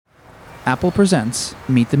Apple presents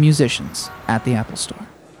Meet the Musicians at the Apple Store.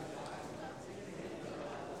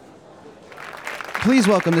 Please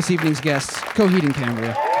welcome this evening's guests, Coheed and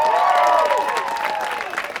Cambria.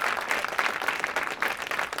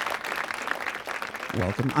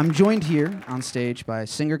 Welcome. I'm joined here on stage by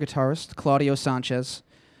singer-guitarist Claudio Sanchez,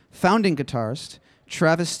 founding guitarist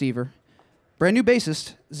Travis Stever, brand new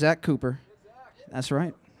bassist Zach Cooper. That's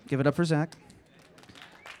right. Give it up for Zach.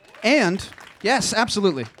 And, yes,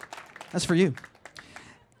 absolutely. That's for you.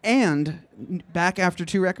 And back after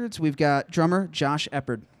 2 records, we've got drummer Josh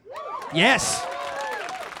Eppard. Yes.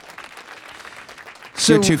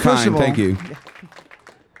 So, You're too kind. Thank you.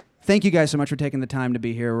 Thank you guys so much for taking the time to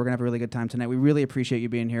be here. We're going to have a really good time tonight. We really appreciate you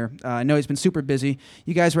being here. I know he's been super busy.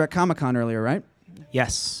 You guys were at Comic-Con earlier, right?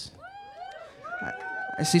 Yes.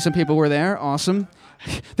 I see some people were there. Awesome.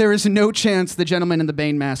 There is no chance the gentleman in the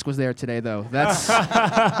Bane mask was there today, though. That's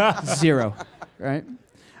 0, right?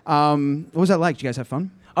 What was that like? Did you guys have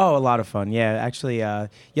fun? Oh, a lot of fun. Yeah, actually,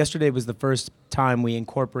 yesterday was the first time we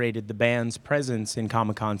incorporated the band's presence in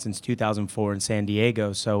Comic-Con since 2004 in San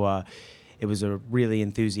Diego. So it was a really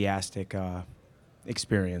enthusiastic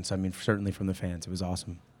experience. I mean, certainly from the fans. It was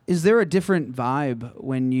awesome. Is there a different vibe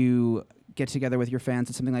when you get together with your fans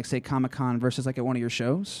at something like, say, Comic-Con versus like at one of your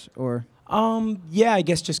shows? Or yeah, I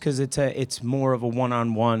guess just because it's more of a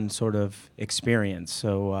one-on-one sort of experience.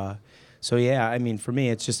 So yeah, I mean, for me,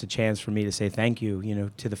 it's just a chance for me to say thank you,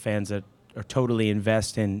 to the fans that are totally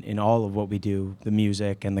invest in all of what we do, the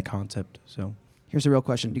music and the concept. So here's a real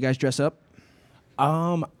question: do you guys dress up?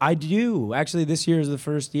 I do. Actually, this year is the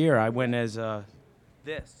first year I went as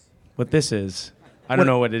this. What this is. I don't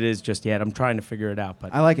know what it is just yet. I'm trying to figure it out.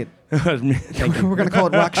 But I like it. We're going to call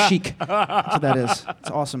it rock chic. That's what that is.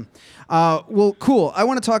 It's awesome. Well, cool. I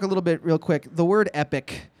want to talk a little bit real quick. The word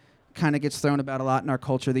epic kind of gets thrown about a lot in our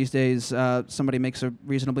culture these days. Somebody makes a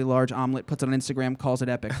reasonably large omelet, puts it on Instagram, calls it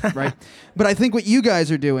epic, right? But I think what you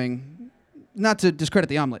guys are doing, not to discredit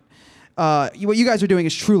the omelet, what you guys are doing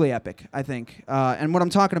is truly epic, I think. And what I'm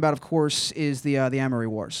talking about, of course, is the Amory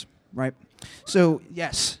Wars, right? So,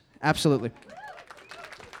 yes, absolutely.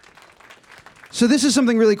 So this is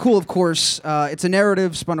something really cool, of course. It's a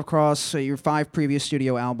narrative spun across your 5 previous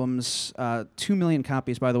studio albums. 2 million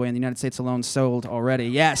copies, by the way, in the United States alone sold already.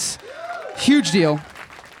 Yes. Huge deal.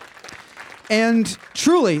 And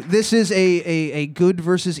truly, this is a good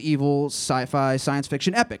versus evil sci-fi science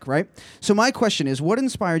fiction epic, right? So my question is, what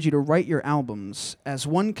inspired you to write your albums as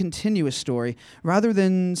one continuous story rather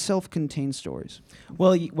than self-contained stories?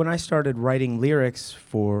 Well, when I started writing lyrics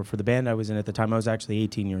for the band I was in at the time, I was actually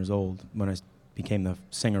 18 years old when I became the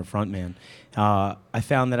singer frontman. I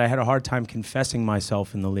found that I had a hard time confessing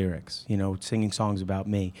myself in the lyrics, singing songs about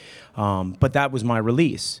me. But that was my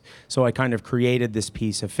release. So I kind of created this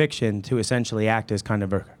piece of fiction to essentially act as kind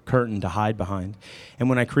of a curtain to hide behind. And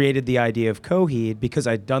when I created the idea of Coheed, because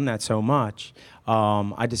I'd done that so much,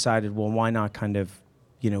 I decided, well, why not kind of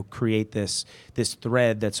create this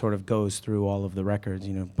thread that sort of goes through all of the records,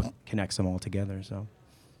 connects them all together.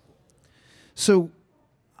 So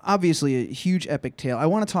obviously a huge epic tale. I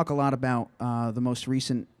want to talk a lot about the most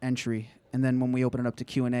recent entry, and then when we open it up to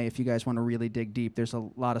Q&A, if you guys want to really dig deep, there's a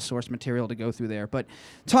lot of source material to go through there. But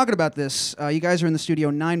talking about this, you guys are in the studio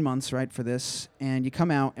 9 months, right, for this, and you come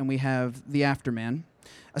out and we have the Afterman.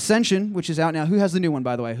 Ascension, which is out now. Who has the new one,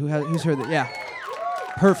 by the way? Who's heard that? Yeah.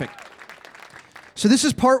 Perfect. So this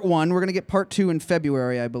is part 1. We're going to get part 2 in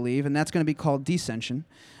February, I believe, and that's going to be called Descension.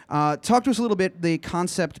 Talk to us a little bit the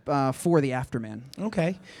concept for the Afterman.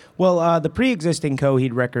 Okay. Well, the pre-existing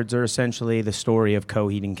Coheed records are essentially the story of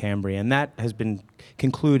Coheed and Cambria, and that has been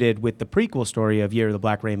concluded with the prequel story of Year of the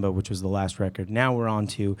Black Rainbow, which was the last record. Now we're on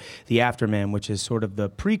to the Afterman, which is sort of the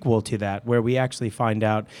prequel to that, where we actually find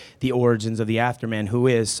out the origins of the Afterman, who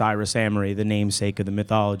is Cyrus Amory, the namesake of the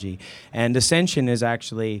mythology. And Ascension is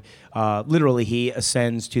actually, literally, he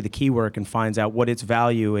ascends to the keywork and finds out what its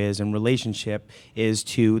value is and relationship is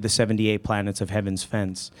to the 78 planets of Heaven's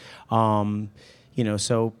Fence.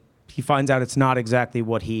 So he finds out it's not exactly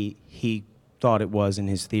what he thought it was in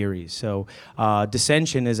his theories. So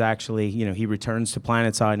Descension is actually, he returns to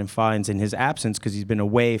planetside and finds in his absence, because he's been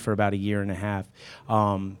away for about 1.5 years,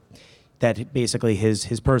 that basically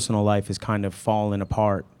his personal life has kind of fallen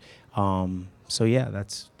apart. So yeah,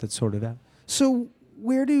 that's sort of that. So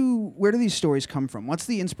where do these stories come from? What's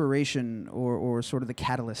the inspiration or sort of the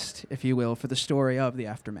catalyst, if you will, for the story of the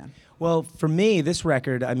Afterman? Well, for me, this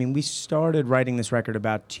record, we started writing this record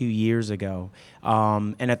about 2 years ago.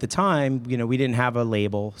 And at the time, we didn't have a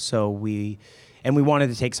label, so we wanted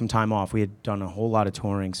to take some time off. We had done a whole lot of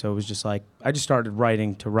touring, so it was just like, I just started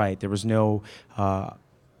writing to write. There was no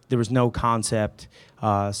there was no concept.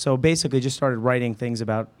 So basically just started writing things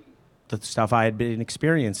about the stuff I had been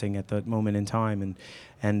experiencing at the moment in time.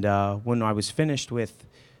 And when I was finished with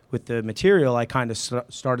the material, I kind of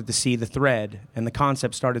started to see the thread, and the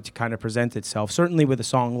concept started to kind of present itself. Certainly with a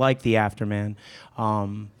song like The Afterman,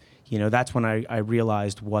 that's when I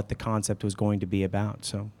realized what the concept was going to be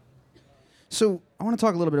about. So I want to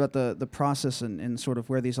talk a little bit about the process and sort of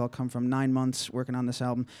where these all come from. 9 months working on this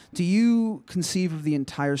album. Do you conceive of the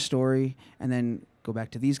entire story and then go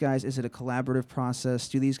back to these guys? Is it a collaborative process?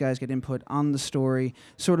 Do these guys get input on the story?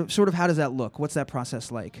 Sort of how does that look? What's that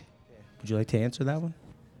process like? Would you like to answer that one?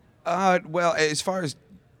 Well, as far as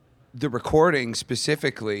the recording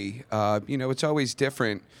specifically, it's always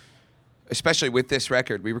different, especially with this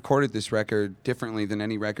record. We recorded this record differently than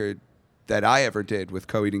any record that I ever did with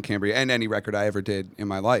Coheed and Cambria, and any record I ever did in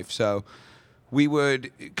my life. So we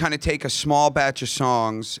would kind of take a small batch of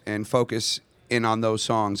songs and focus in on those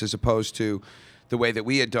songs, as opposed to the way that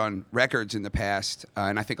we had done records in the past.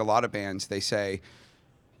 And I think a lot of bands, they say,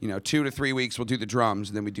 2 to 3 weeks we'll do the drums,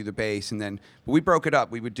 and then we do the bass, but we broke it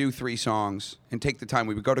up. We would do 3 songs and take the time.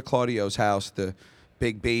 We would go to Claudio's house, the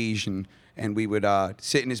big beige, and we would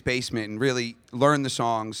sit in his basement and really learn the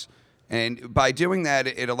songs. And by doing that,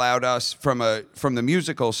 it allowed us from the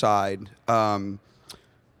musical side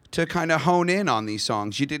to kind of hone in on these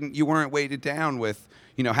songs. You weren't weighted down with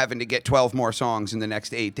having to get 12 more songs in the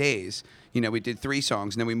next 8 days. We did 3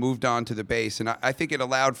 songs, and then we moved on to the bass, and I think it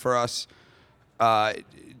allowed for us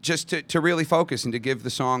just to really focus and to give the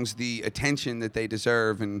songs the attention that they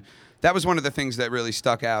deserve. And that was one of the things that really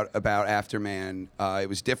stuck out about Afterman. It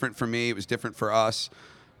was different for me. It was different for us.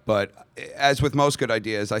 But as with most good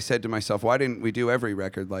ideas, I said to myself, why didn't we do every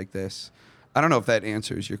record like this? I don't know if that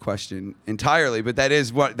answers your question entirely, but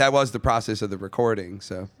that was the process of the recording.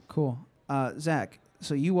 So cool. Zach,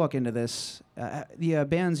 so you walk into this. The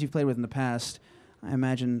bands you've played with in the past, I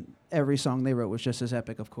imagine every song they wrote was just as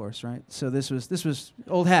epic, of course, right? So this was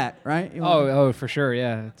old hat, right? Oh, for sure,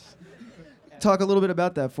 yeah. Talk a little bit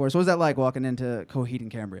about that for us. What was that like walking into Coheed and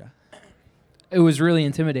Cambria? It was really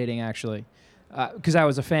intimidating, actually, because I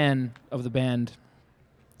was a fan of the band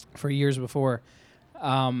for years before.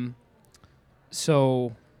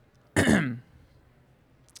 So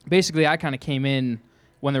basically, I kind of came in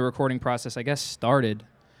when the recording process, I guess, started,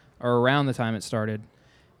 or around the time it started,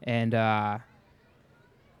 and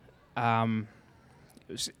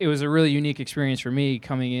it was a really unique experience for me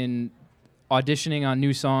coming in, auditioning on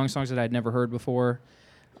new songs that I'd never heard before,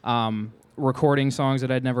 recording songs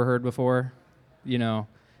that I'd never heard before,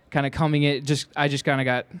 kind of coming in, I just kind of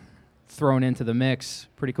got thrown into the mix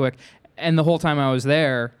pretty quick. And the whole time I was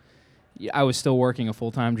there, I was still working a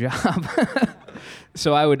full-time job.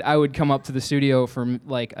 So I would come up to the studio for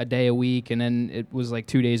like a day a week, and then it was like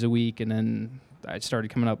 2 days a week, and then I started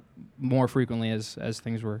coming up more frequently as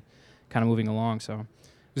things were kind of moving along. So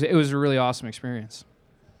it was a really awesome experience.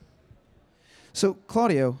 So,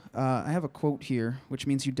 Claudio, I have a quote here, which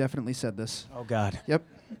means you definitely said this. Oh, God. Yep.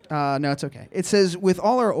 No, it's okay. It says, with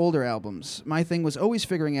all our older albums, my thing was always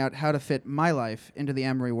figuring out how to fit my life into the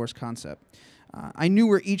Amory Wars concept. I knew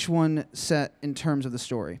where each one set in terms of the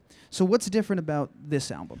story. So what's different about this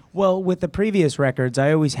album? Well, with the previous records,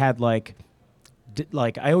 I always had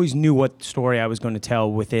I always knew what story I was going to tell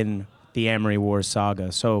within the Amory Wars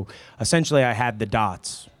saga. So essentially I had the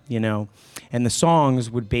dots, and the songs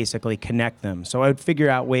would basically connect them. So I would figure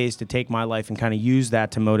out ways to take my life and kind of use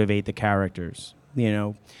that to motivate the characters,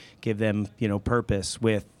 give them, purpose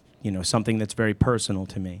with, something that's very personal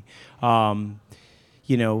to me.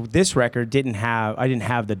 This record I didn't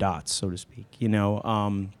have the dots, so to speak.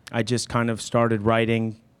 I just kind of started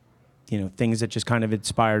writing, things that just kind of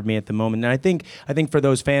inspired me at the moment. And I think for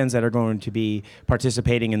those fans that are going to be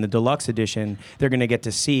participating in the deluxe edition, they're going to get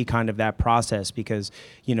to see kind of that process because,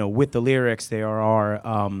 with the lyrics, there's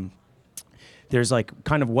like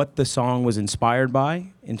kind of what the song was inspired by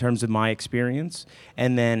in terms of my experience,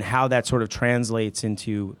 and then how that sort of translates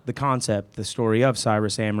into the concept, the story of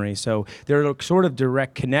Cyrus Amory. So there are sort of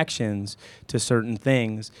direct connections to certain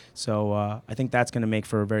things. So I think that's going to make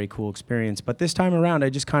for a very cool experience. But this time around,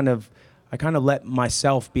 I kind of let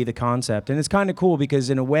myself be the concept. And it's kind of cool because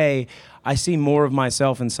in a way, I see more of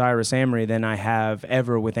myself in Cyrus Amory than I have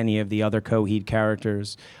ever with any of the other Coheed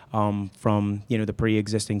characters from, the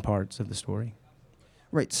pre-existing parts of the story.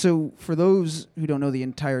 Right. So for those who don't know the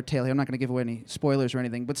entire tale, I'm not going to give away any spoilers or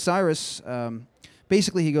anything, but Cyrus,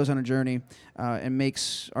 basically he goes on a journey and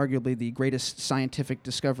makes arguably the greatest scientific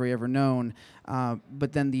discovery ever known,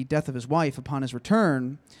 but then the death of his wife upon his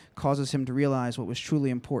return causes him to realize what was truly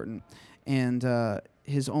important. And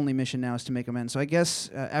his only mission now is to make amends. So I guess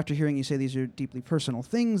after hearing you say these are deeply personal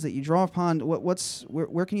things that you draw upon,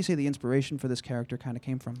 where can you say the inspiration for this character kind of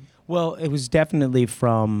came from? Well, it was definitely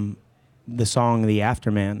from the song "The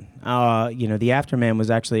Afterman." The Afterman was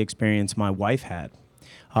actually an experience my wife had.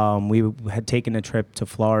 We had taken a trip to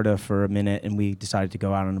Florida for a minute, and we decided to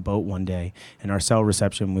go out on a boat one day, and our cell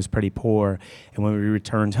reception was pretty poor. And when we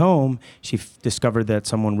returned home, she discovered that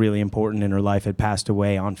someone really important in her life had passed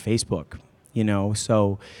away on Facebook.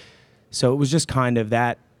 So it was just kind of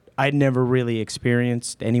that. I'd never really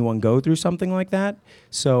experienced anyone go through something like that.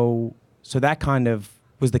 So that kind of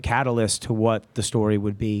was the catalyst to what the story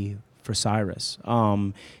would be for Cyrus.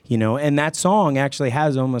 And that song actually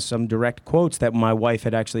has almost some direct quotes that my wife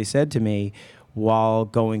had actually said to me while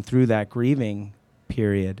going through that grieving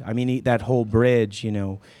period. I mean, that whole bridge,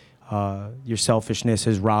 your selfishness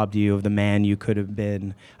has robbed you of the man you could have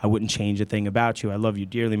been. I wouldn't change a thing about you. I love you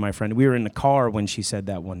dearly, my friend. We were in the car when she said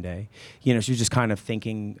that one day. She was just kind of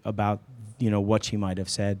thinking about, what she might have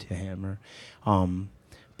said to him.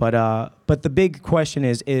 But the big question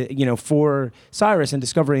is, for Cyrus and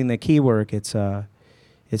discovering the key work, it's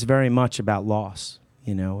very much about loss,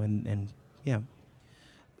 and yeah.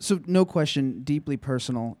 So no question, deeply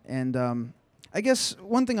personal. And I guess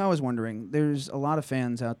one thing I was wondering, there's a lot of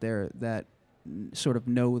fans out there that sort of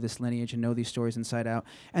know this lineage and know these stories inside out.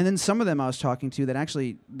 And then some of them I was talking to that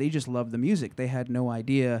actually, they just love the music. They had no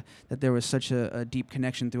idea that there was such a deep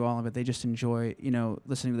connection through all of it. They just enjoy,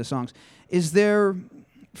 listening to the songs. Is there,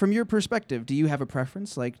 from your perspective, do you have a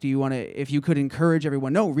preference? Like, do you want to, if you could encourage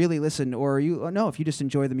everyone, no, really listen, or no, if you just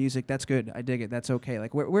enjoy the music, that's good. I dig it. That's okay.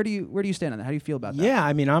 Like, where do you stand on that? How do you feel about that? Yeah,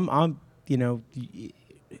 I mean, I'm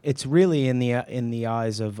it's really in the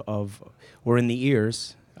eyes of or in the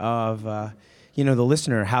ears of the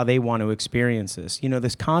listener, how they want to experience this.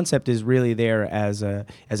 This concept is really there as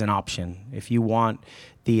an option. If you want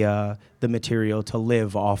the material to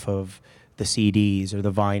live off of the CDs or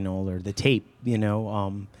the vinyl or the tape,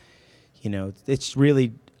 it's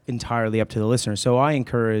really entirely up to the listener. So I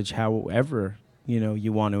encourage however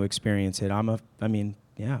you want to experience it. I'm a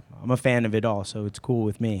fan of it all, so it's cool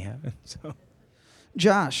with me. So.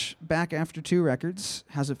 Josh, back after 2 records.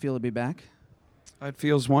 How's it feel to be back? It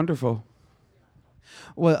feels wonderful.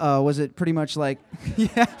 Well, was it pretty much like,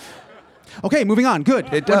 yeah. Okay, moving on.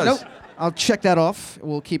 Good. It does. Nope. I'll check that off.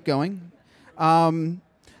 We'll keep going.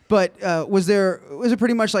 But was it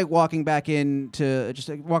pretty much like walking back into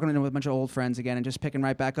walking in with a bunch of old friends again and just picking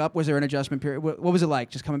right back up? Was there an adjustment period? What was it like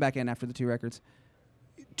just coming back in after the 2 records?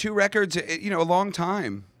 2 records, a long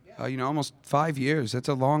time. Almost 5 years. That's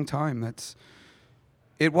a long time.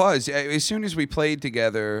 It was. As soon as we played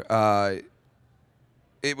together,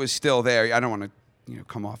 it was still there. I don't want to,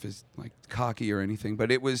 come off as like cocky or anything, but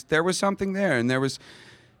there was something there, and there was,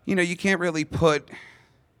 you can't really put,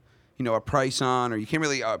 a price on, or you can't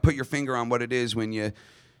really put your finger on what it is when you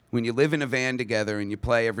live in a van together and you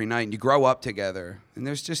play every night and you grow up together, and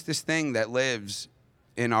there's just this thing that lives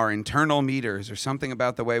in our internal meters or something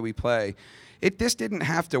about the way we play. This didn't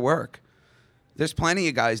have to work. There's plenty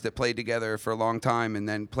of guys that played together for a long time and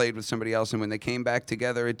then played with somebody else, and when they came back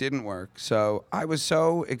together, it didn't work. So I was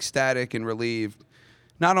so ecstatic and relieved,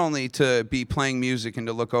 not only to be playing music and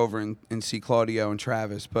to look over and see Claudio and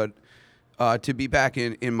Travis, but to be back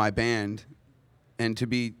in my band and to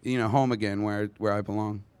be home again where I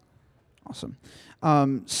belong. Awesome.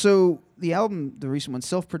 So the album, the recent one,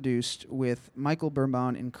 self-produced with Michael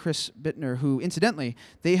Birnbaum and Chris Bittner, who, incidentally,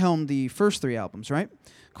 they helmed the first 3 albums, right?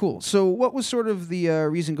 Cool. So what was sort of the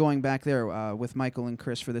reason going back there with Michael and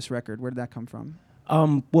Chris for this record? Where did that come from?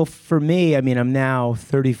 Well, for me, I'm now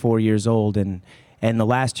 34 years old, and the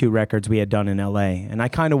last 2 records we had done in L.A., and I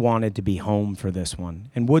kind of wanted to be home for this one.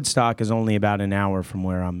 And Woodstock is only about an hour from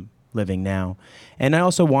where I'm living now. And I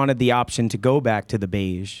also wanted the option to go back to the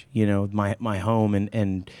Beige, my home,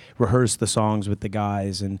 and rehearse the songs with the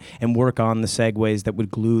guys and work on the segues that would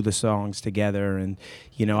glue the songs together. And,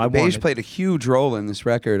 Beige played a huge role in this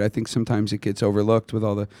record. I think sometimes it gets overlooked with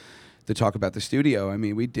all the talk about the studio. I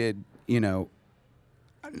mean, we did,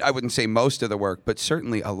 I wouldn't say most of the work, but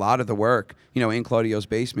certainly a lot of the work, in Claudio's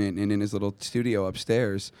basement and in his little studio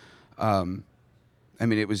upstairs.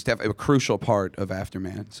 It was definitely a crucial part of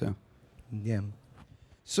Afterman. So, yeah.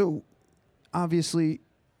 So, obviously,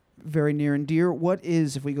 very near and dear. What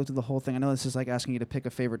is, if we go through the whole thing, I know this is like asking you to pick a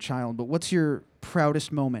favorite child, but what's your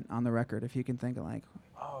proudest moment on the record, if you can think of like?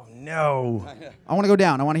 Oh, no. I want to go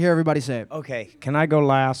down. I want to hear everybody say it. Okay. Can I go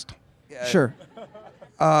last? Yeah. Sure.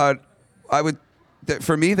 I would,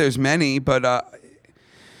 for me, there's many, but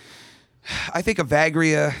I think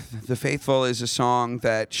Evagria, The Faithful, is a song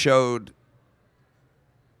that showed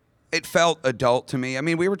it felt adult to me. I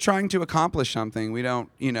mean, we were trying to accomplish something. We don't,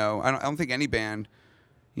 I don't think any band,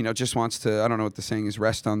 just wants to, I don't know what the saying is,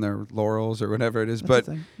 rest on their laurels or whatever it is. That's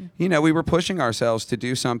But, the thing. we were pushing ourselves to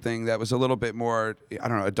do something that was a little bit more, I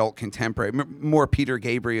don't know, adult contemporary, more Peter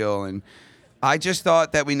Gabriel. And I just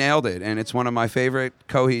thought that we nailed it. And it's one of my favorite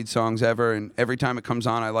Coheed songs ever. And every time it comes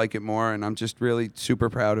on, I like it more. And I'm just really super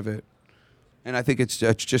proud of it. And I think it's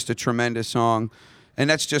just a tremendous song. And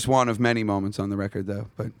that's just one of many moments on the record, though.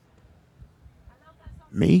 But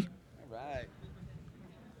Me? right.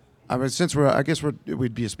 I mean, I guess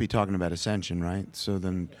we'd just be talking about Ascension, right? So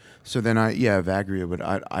then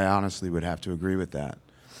Vagria I honestly would have to agree with that,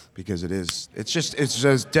 because it's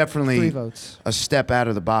just definitely 3 votes. a step out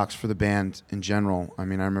of the box for the band in general. I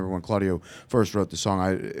mean, I remember when Claudio first wrote the song,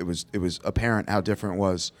 it was apparent how different it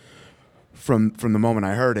was from the moment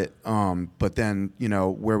I heard it. But then,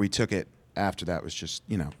 where we took it after that was just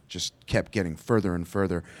kept getting further and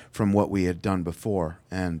further from what we had done before.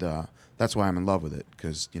 And that's why I'm in love with it,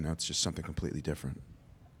 because, it's just something completely different.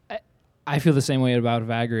 I feel the same way about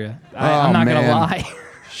Vagria. I'm not gonna man. lie.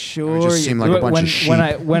 Sure. It just seemed like a bunch of sheep.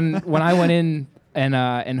 when I went in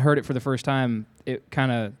and heard it for the first time, it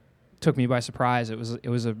kind of took me by surprise. It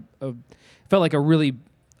felt like a really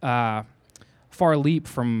far leap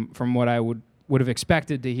from what I would have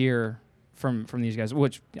expected to hear from these guys,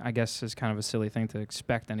 which I guess is kind of a silly thing to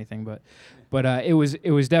expect anything, but it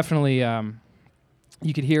was definitely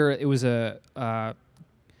you could hear it was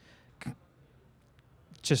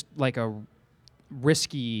just like a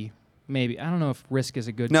risky, maybe, I don't know if risk is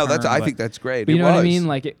a good No, term, I but think that's great. you know what I was. mean?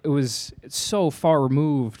 Like it's so far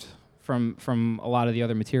removed from a lot of the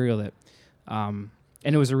other material that, and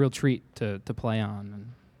it was a real treat to play on and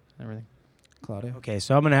everything. Claudio. Okay,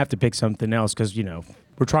 so I'm gonna have to pick something else because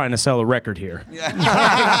we're trying to sell a record here. Yeah.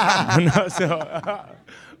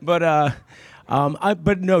 But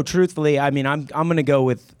no, truthfully, I mean, I'm gonna go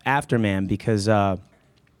with Afterman because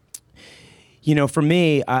for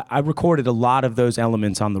me, I recorded a lot of those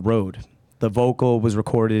elements on the road. The vocal was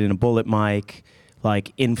recorded in a bullet mic,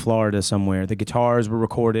 like in Florida somewhere. The guitars were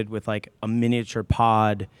recorded with like a miniature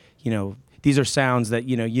pod. These are sounds that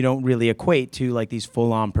you don't really equate to like these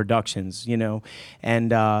full-on productions.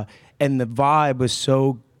 And the vibe was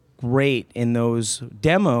so great in those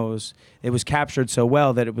demos. It was captured so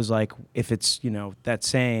well that it was like, if it's that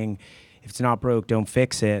saying, if it's not broke, don't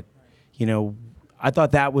fix it. I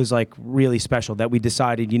thought that was like really special, that we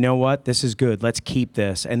decided, this is good, let's keep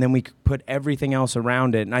this. And then we put everything else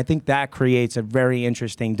around it. And I think that creates a very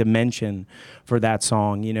interesting dimension for that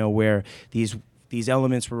song, where these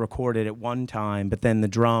elements were recorded at one time, but then the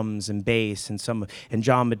drums and bass and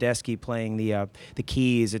John Medeski playing the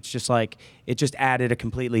keys, it's just like, it just added a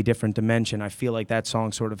completely different dimension. I feel like that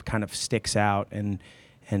song sort of kind of sticks out and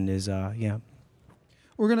is, yeah.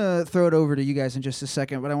 We're going to throw it over to you guys in just a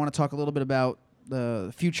second, but I want to talk a little bit about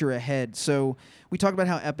the future ahead. So we talked about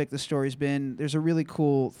how epic the story's been. There's a really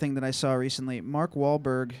cool thing that I saw recently. Mark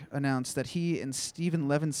Wahlberg announced that he and Steven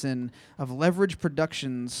Levinson of Leverage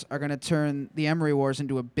Productions are going to turn the Amory Wars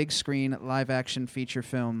into a big screen live-action feature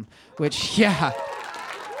film, which, yeah.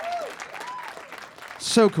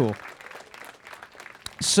 So cool.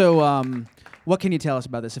 So what can you tell us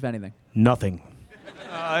about this, if anything? Nothing.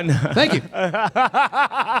 No. Thank you.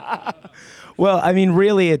 Well, I mean,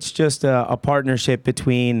 really, it's just a partnership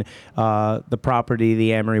between the property,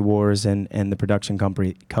 the Amory Wars, and the production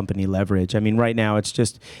company Leverage. I mean, right now, it's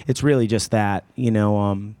really just that,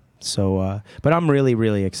 but I'm really,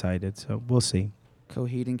 really excited, so we'll see.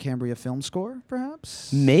 Coheed and Cambria film score,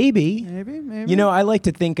 perhaps? Maybe. Maybe. I like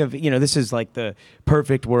to think of, this is like the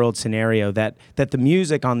perfect world scenario, that the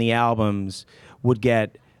music on the albums would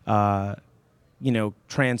get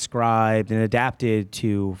transcribed and adapted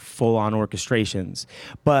to full-on orchestrations.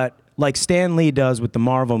 But like Stan Lee does with the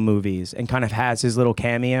Marvel movies and kind of has his little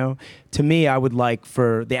cameo, to me, I would like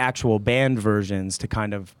for the actual band versions to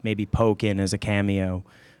kind of maybe poke in as a cameo.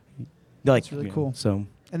 Like, That's really cool. So.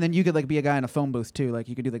 And then you could like be a guy in a phone booth too. Like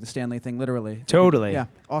you could do like the Stan Lee thing literally. Totally. Yeah.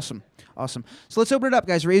 Awesome. So let's open it up,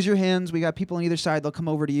 guys. Raise your hands. We got people on either side. They'll come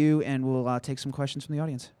over to you and we'll take some questions from the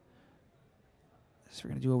audience. So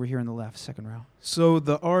we're going to do over here in the left, second row. So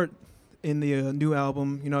the art in the new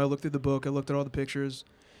album, I looked through the book, I looked at all the pictures,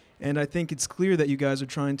 and I think it's clear that you guys are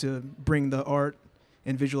trying to bring the art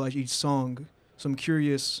and visualize each song. So I'm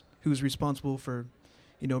curious who's responsible for,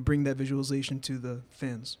 bring that visualization to the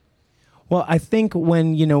fans. Well, I think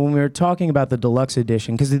when we were talking about the deluxe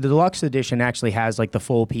edition, because the deluxe edition actually has like the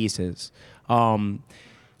full pieces,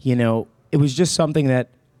 it was just something that,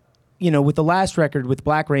 with the last record, with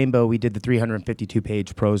Black Rainbow, we did the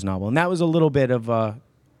 352-page prose novel, and that was a little bit of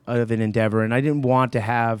of an endeavor, and I didn't want to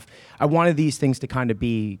have. I wanted these things to kind of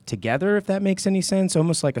be together, if that makes any sense,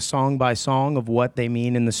 almost like a song by song of what they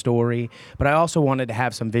mean in the story. But I also wanted to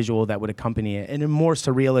have some visual that would accompany it in a more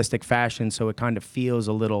surrealistic fashion, so it kind of feels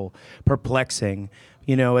a little perplexing,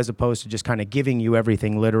 you know, as opposed to just kind of giving you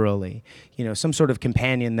everything literally. You know, some sort of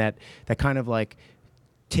companion that kind of like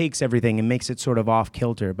takes everything and makes it sort of off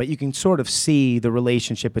kilter, but you can sort of see the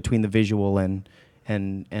relationship between the visual and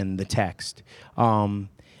the text.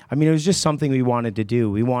 I mean, it was just something we wanted to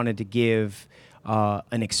do. We wanted to give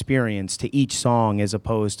an experience to each song, as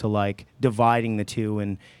opposed to like dividing the two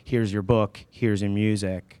and here's your book, here's your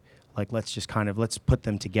music. Like, let's put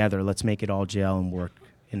them together. Let's make it all gel and work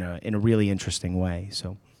in a really interesting way.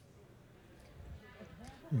 So,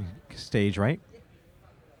 Stage right.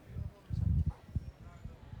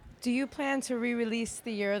 Do you plan to re-release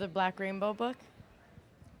the Year of the Black Rainbow book?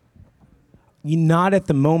 Not at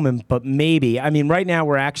the moment, but maybe. I mean, right now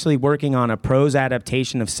we're actually working on a prose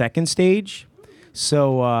adaptation of Second Stage,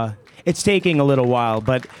 so it's taking a little while.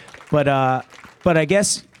 But I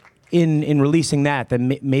guess in releasing that,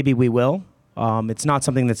 then maybe we will. It's not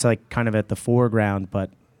something that's like kind of at the foreground,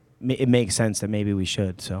 but it makes sense that maybe we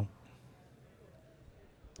should. So.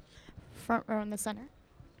 Front row in the center.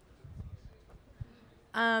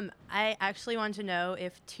 I actually want to know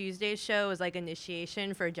if Tuesday's show was like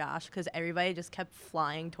initiation for Josh, because everybody just kept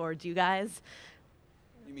flying towards you guys.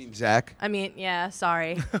 You mean Zach? I mean, yeah,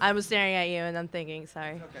 sorry. I was staring at you and I'm thinking,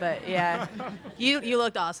 sorry. Okay. But yeah, you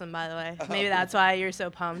looked awesome, by the way. Maybe that's why you're so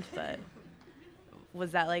pumped, but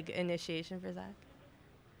was that like initiation for Zach?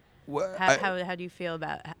 What? How do you feel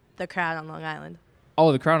about the crowd on Long Island?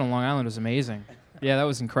 Oh, the crowd on Long Island was amazing. Yeah, that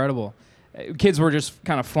was incredible. Kids were just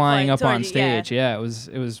kind of flying up on stage. Yeah, it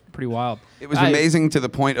was pretty wild. It was amazing to the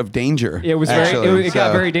point of danger. It was actually, it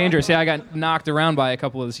got very dangerous. Yeah, I got knocked around by a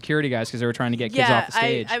couple of the security guys because they were trying to get kids off the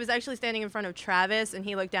stage. I was actually standing in front of Travis, and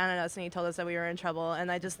he looked down at us and he told us that we were in trouble. And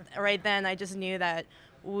I just knew that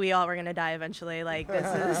we all were gonna die eventually. Like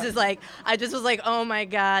this is like, I just was like, oh my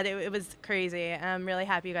God, it was crazy. I'm really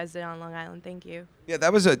happy you guys did it on Long Island. Thank you. Yeah,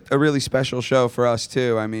 that was a really special show for us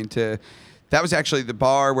too. I mean, that was actually the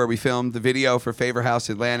bar where we filmed the video for Favor House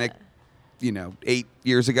Atlantic, 8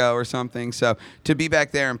 years ago or something. So to be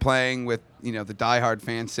back there and playing with, the diehard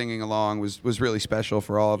fans singing along was really special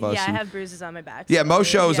for all of us. Yeah, and I have bruises on my back. yeah, so most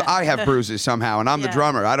shows yeah. I have bruises somehow, and I'm the Yeah.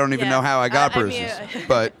 drummer. I don't even know how I got bruises.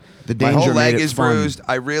 But The my whole danger leg made it is fun. bruised.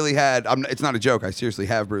 I really had, it's not a joke, I seriously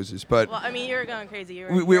have bruises. But Well, I mean, you were going crazy.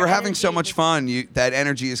 we were having so much fun. That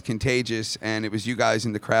energy is contagious, and it was you guys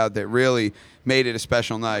in the crowd that really made it a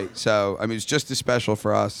special night. So, I mean, it's just as special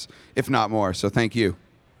for us, if not more. So thank you.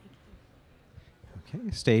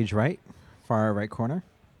 Okay, stage right, far right corner.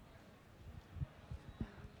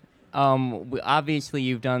 Obviously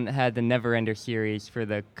you've had the Never Ender series for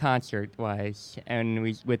the concert-wise, and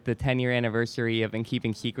with the 10-year anniversary of In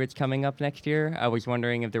Keeping Secrets coming up next year, I was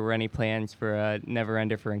wondering if there were any plans for a Never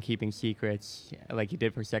Ender for In Keeping Secrets, like you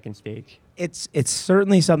did for Second Stage. It's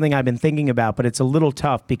certainly something I've been thinking about, but it's a little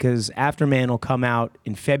tough because Afterman will come out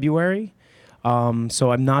in February.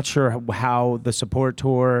 So I'm not sure how the support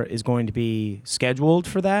tour is going to be scheduled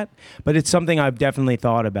for that, but it's something I've definitely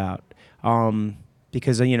thought about.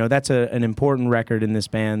 Because that's an important record in this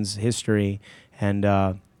band's history, and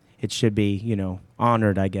it should be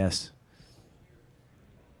honored, I guess.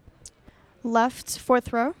 Left,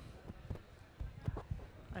 fourth row.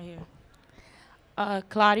 Right here.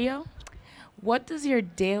 Claudio, what does your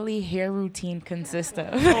daily hair routine consist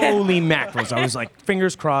of? Holy mackerels! I was like,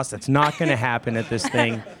 fingers crossed, that's not going to happen at this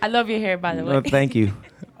thing. I love your hair, by the way. Well, thank you.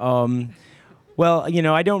 Well,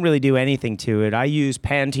 I don't really do anything to it. I use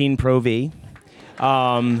Pantene Pro V.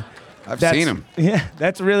 I've seen him. Yeah,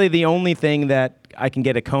 that's really the only thing that I can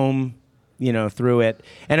get a comb, through it.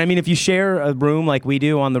 And I mean, if you share a room like we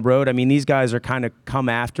do on the road, I mean, these guys are kind of come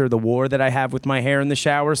after the war that I have with my hair in the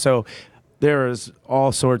shower. So there is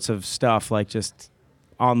all sorts of stuff like just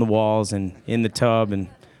on the walls and in the tub and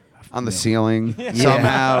on the ceiling.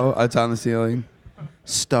 Somehow it's on the ceiling.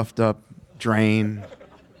 Stuffed up drain.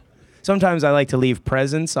 Sometimes I like to leave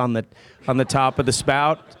presents on the top of the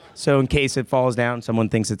spout. So in case it falls down, someone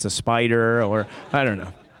thinks it's a spider or I don't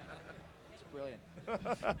know. It's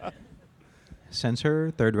brilliant.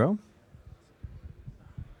 Censor, third row.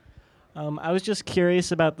 I was just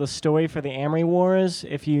curious about the story for the Amory Wars,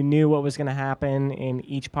 if you knew what was going to happen in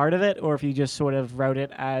each part of it, or if you just sort of wrote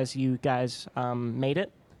it as you guys made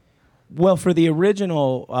it. Well, for the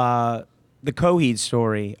original, the Coheed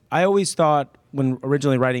story, I always thought when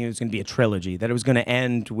originally writing it was going to be a trilogy, that it was going to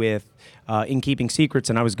end with In Keeping Secrets,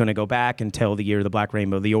 and I was going to go back and tell the Year of the Black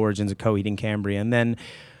Rainbow, the origins of Coheed and Cambria. And then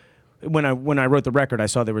when I wrote the record, I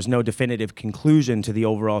saw there was no definitive conclusion to the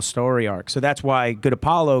overall story arc. So that's why Good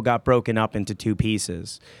Apollo got broken up into two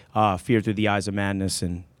pieces: Fear Through the Eyes of Madness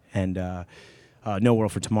and No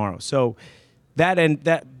World for Tomorrow. So that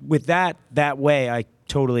way, I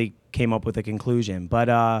totally came up with a conclusion. But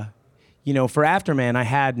for Afterman, I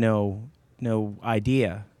had no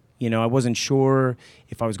idea. I wasn't sure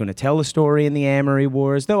if I was going to tell a story in the Amory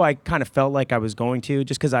Wars, though I kind of felt like I was going to,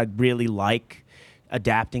 just because I really like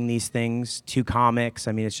adapting these things to comics.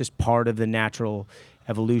 I mean, it's just part of the natural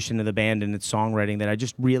evolution of the band and its songwriting that I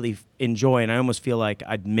just really enjoy, and I almost feel like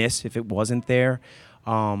I'd miss if it wasn't there.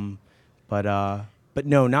 But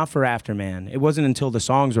no, not for Afterman. It wasn't until the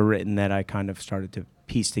songs were written that I kind of started to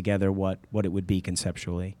piece together what it would be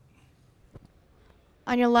conceptually.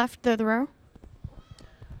 On your left, third row.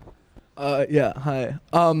 Yeah, hi.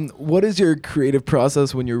 What is your creative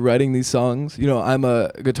process when you're writing these songs? I'm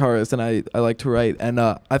a guitarist and I like to write, and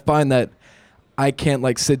I find that I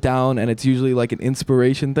can't sit down, and it's usually an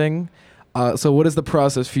inspiration thing. So what is the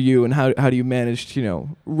process for you, and how do you manage to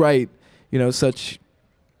write such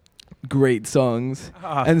great songs?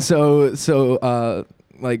 And so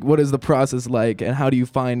what is the process like, and how do you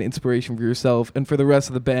find inspiration for yourself and for the rest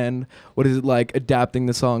of the band? What is it like adapting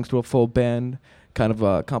the songs to a full band kind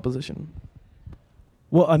of composition?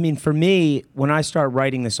 Well, I mean, for me, when I start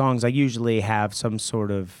writing the songs, I usually have some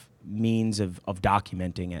sort of means of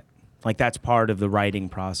documenting it. That's part of the writing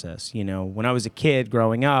process. When I was a kid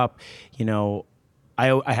growing up, I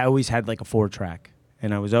always had a 4-track,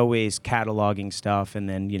 and I was always cataloging stuff and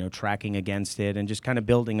then, tracking against it and just kind of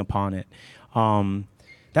building upon it.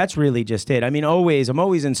 That's really just it. I mean, I'm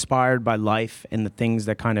always inspired by life and the things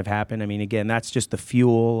that kind of happen. I mean, again, that's just the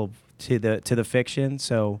fuel to the fiction.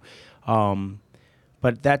 So,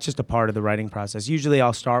 but that's just a part of the writing process. Usually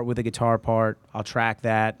I'll start with a guitar part, I'll track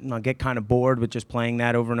that, and I'll get kind of bored with just playing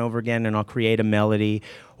that over and over again, and I'll create a melody.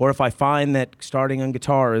 Or if I find that starting on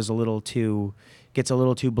guitar is gets a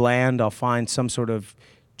little too bland, I'll find some sort of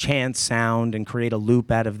chant sound and create a loop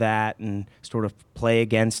out of that and sort of play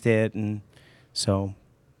against it. And so,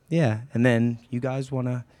 yeah. And then you guys want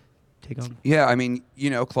to take on? Yeah, I mean,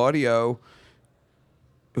 Claudio,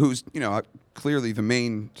 who's, clearly the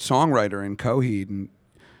main songwriter in Coheed,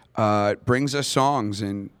 and brings us songs,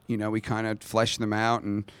 and, we kind of flesh them out.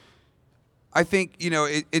 And I think,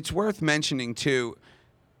 it's worth mentioning, too,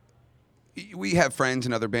 we have friends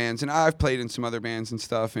in other bands, and I've played in some other bands and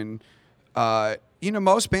stuff, and,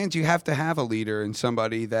 most bands you have to have a leader and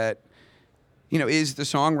somebody that, is the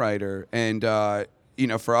songwriter. And,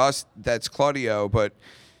 for us, that's Claudio, but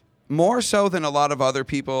more so than a lot of other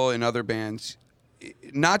people in other bands,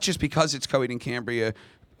 not just because it's Coheed and Cambria,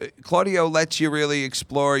 Claudio lets you really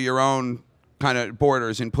explore your own kind of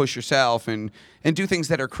borders and push yourself and do things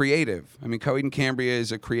that are creative. I mean, Coheed and Cambria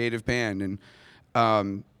is a creative band, and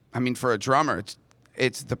I mean, for a drummer,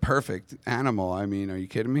 it's the perfect animal. I mean, are you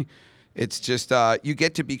kidding me? It's just you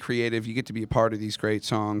get to be creative, you get to be a part of these great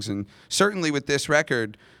songs, and certainly with this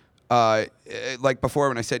record, like before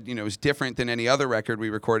when I said it was different than any other record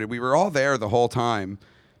we recorded, we were all there the whole time,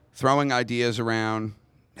 throwing ideas around.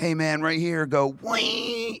 Hey man, right here, go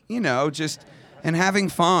wee, and having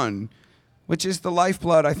fun, which is the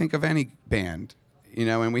lifeblood, I think, of any band,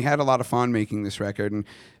 and we had a lot of fun making this record. And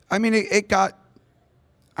I mean, it got,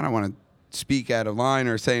 I don't want to speak out of line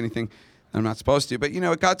or say anything I'm not supposed to, but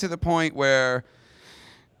it got to the point where,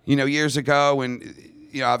 years ago when,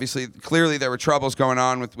 obviously, clearly there were troubles going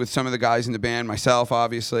on with some of the guys in the band, myself,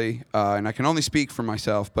 obviously, and I can only speak for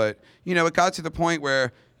myself, but, it got to the point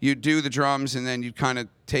where you'd do the drums and then you'd kind of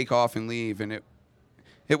take off and leave, and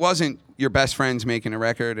it wasn't your best friends making a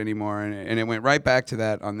record anymore, and it went right back to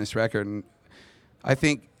that on this record. And I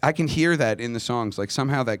think I can hear that in the songs,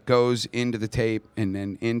 somehow that goes into the tape and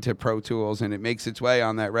then into Pro Tools, and it makes its way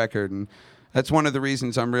on that record, and that's one of the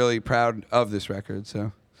reasons I'm really proud of this record.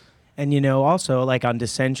 So, and also on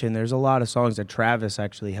Ascension, there's a lot of songs that Travis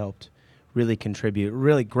actually helped really contribute,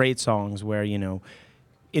 really great songs where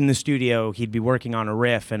in the studio he'd be working on a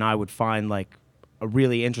riff, and I would find a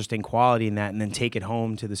really interesting quality in that, and then take it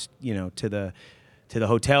home to the to the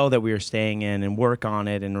hotel that we were staying in and work on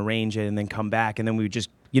it and arrange it, and then come back, and then we would just,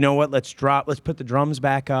 let's put the drums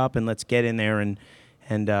back up and let's get in there and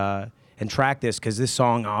track this, because this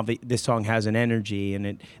song has an energy,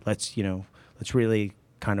 and let's really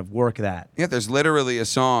kind of work that. Yeah, there's literally a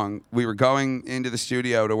song. We were going into the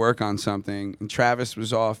studio to work on something, and Travis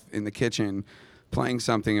was off in the kitchen playing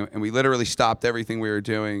something, and we literally stopped everything we were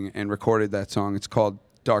doing and recorded that song. It's called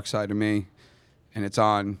Dark Side of Me, and it's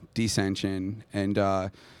on Ascension. And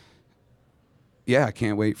yeah, I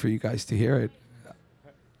can't wait for you guys to hear it.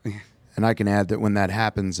 And I can add that when that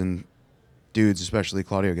happens and dudes, especially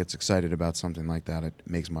Claudio, gets excited about something like that, it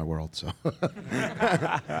makes my world. So,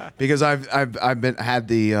 because I've had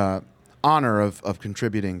the honor of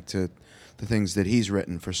contributing to the things that he's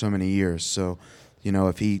written for so many years. So, you know,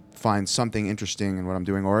 if he finds something interesting in what I'm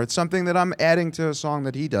doing, or it's something that I'm adding to a song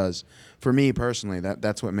that he does, for me personally,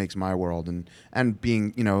 that's what makes my world, and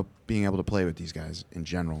being able to play with these guys in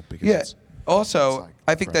general. Because also,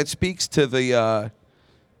 I think that speaks to the.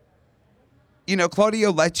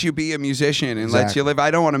 Claudio lets you be a musician and lets you live. I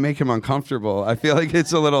don't want to make him uncomfortable. I feel like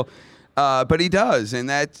it's a little, but he does, and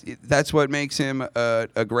that's what makes him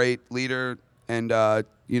a great leader. And I'd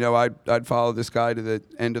follow this guy to the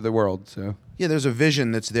end of the world. So yeah, there's a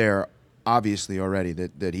vision that's there, obviously already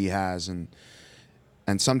that he has, and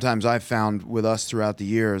sometimes I've found with us throughout the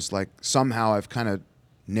years, like somehow I've kind of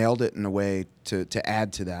nailed it in a way to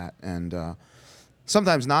add to that, and.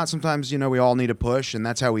 Sometimes not. Sometimes, we all need a push, and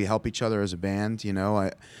that's how we help each other as a band.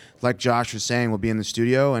 Like Josh was saying, we'll be in the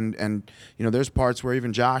studio, and there's parts where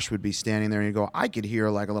even Josh would be standing there, and you go, I could hear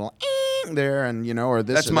like a little there, and or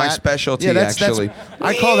this. That's or my that. specialty, yeah, actually.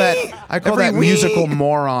 I call that musical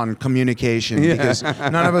moron communication, because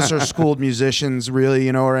none of us are schooled musicians, really,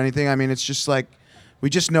 or anything. I mean, it's just like we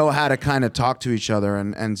just know how to kind of talk to each other,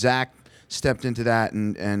 and Zach stepped into that,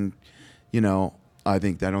 and I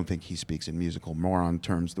don't think he speaks in musical moron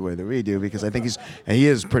terms the way that we do, because I think he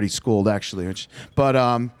is pretty schooled, actually. But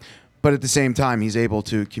at the same time, he's able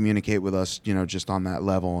to communicate with us, just on that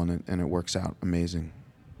level, and it works out amazing.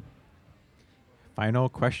 Final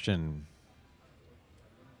question.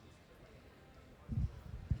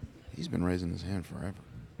 He's been raising his hand forever.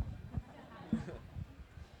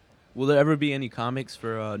 Will there ever be any comics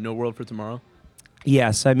for No World for Tomorrow?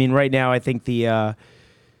 Yes, I mean right now I think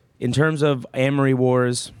in terms of Amory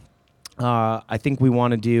Wars, I think we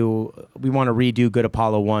want to redo Good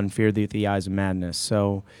Apollo 1, Fear Through the Eyes of Madness.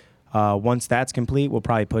 So once that's complete, we'll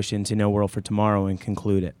probably push into No World for Tomorrow and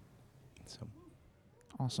conclude it. So.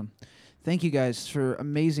 Awesome. Thank you guys for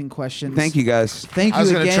amazing questions. Thank you guys. Thank you I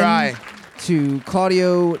was gonna again try. to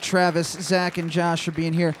Claudio, Travis, Zach, and Josh for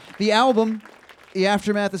being here. The album, The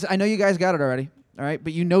Aftermath, I know you guys got it already, all right?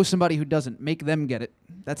 But you know somebody who doesn't. Make them get it.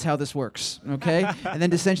 That's how this works, okay? And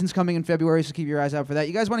then Ascension's coming in February, so keep your eyes out for that.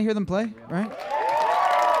 You guys want to hear them play, right?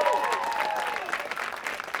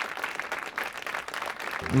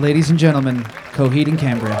 Ladies and gentlemen, Coheed and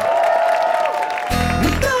Cambria.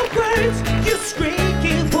 With the words you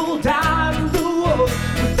scream, pull down the wall.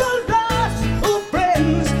 With the loss of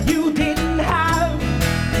friends you didn't have.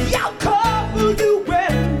 I'll cover you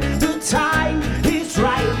when the time is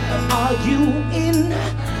right. Are you in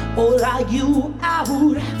or are you out?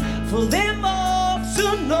 For them all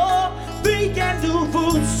to know the end of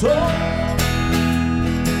the song.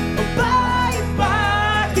 Bye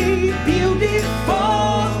bye,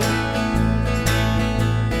 beautiful.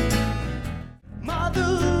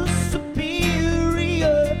 Mother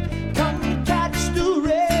Superior, come catch the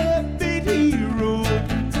rapid heroes.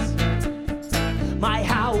 My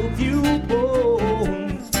how you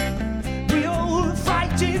born. We're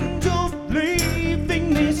fighting to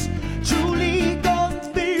leaving this truly gone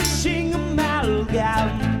fishing amalgam.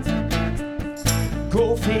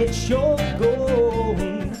 Go fetch your gold.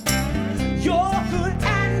 Your good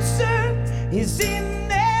answer is in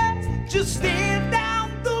there. Just stare down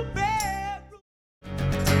the barrel.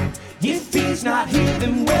 If he's not here,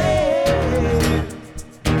 then where?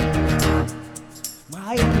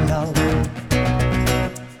 My love,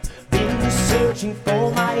 been searching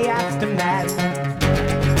for my aftermath.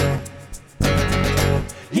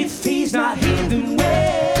 If he's not here, then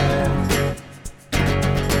where?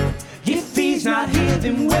 If he's not here,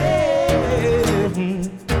 then where?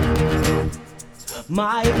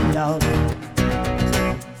 My love,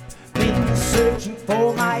 been searching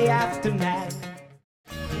for my aftermath.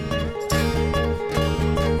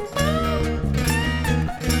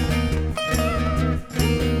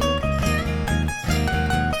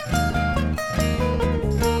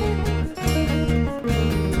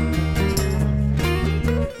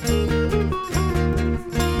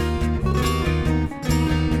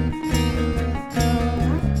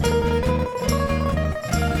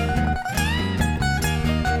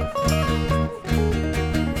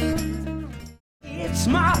 It's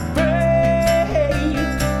my fate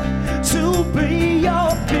to be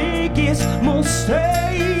your biggest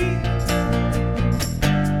mistake.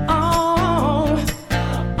 Oh,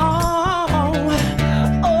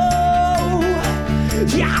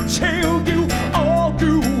 yeah, I tell you all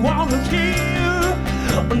you wanna hear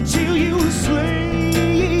until you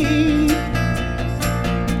sleep.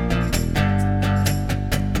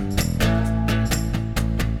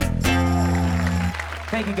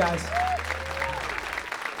 Thank you, guys.